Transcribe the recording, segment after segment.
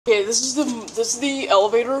Okay, this is the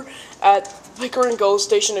elevator at Pickering GO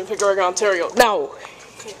station in Pickering, Ontario. Now,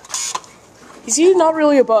 you see, not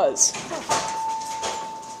really a buzz.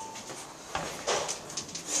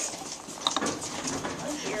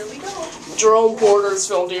 Here we go. Jerome Porter's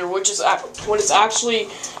filmed here, which is when it's actually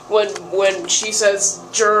when she says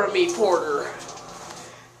Jeremy Porter,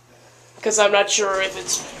 because I'm not sure if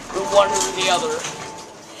it's one or the other.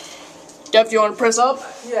 Jeff, do you want to press up?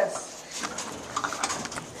 Yes.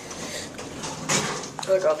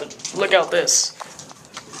 Look out this.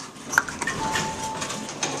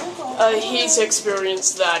 He's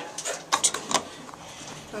experienced that.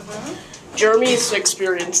 Jeremy's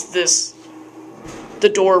experienced this. The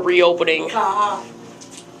door reopening.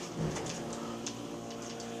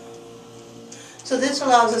 So this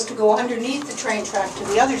allows us to go underneath the train track to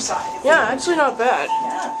the other side. Yeah, actually not bad.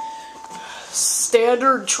 Yeah.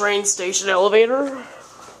 Standard train station elevator.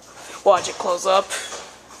 Watch it close up.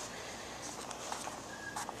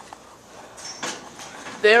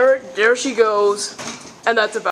 There she goes, and that's about